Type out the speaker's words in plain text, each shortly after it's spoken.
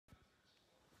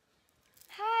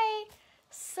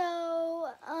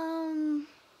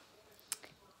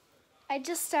I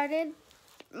just started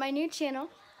my new channel.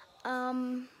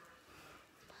 I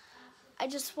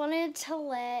just wanted to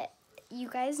let you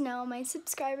guys know, my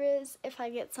subscribers, if I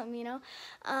get some,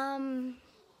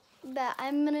 that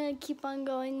I'm gonna keep on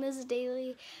going this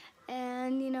daily,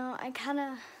 and I kind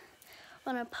of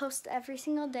want to post every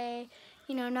single day,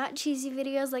 not cheesy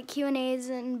videos like Q&As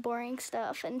and boring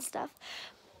stuff and stuff.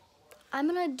 I'm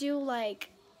gonna do like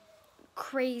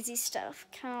crazy stuff,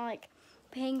 kind of like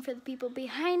paying for the people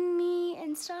behind me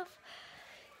and stuff,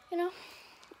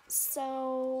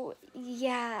 so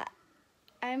yeah,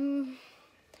 I'm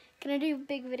gonna do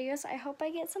big videos. I hope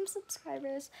I get some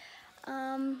subscribers.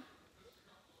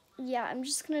 Yeah, I'm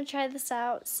just gonna try this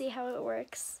out, see how it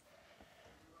works.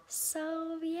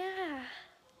 So yeah,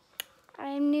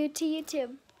 I'm new to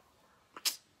YouTube.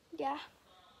 Yeah,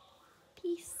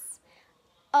 peace.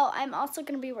 Oh, I'm also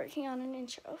gonna be working on an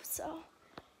intro, so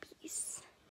peace.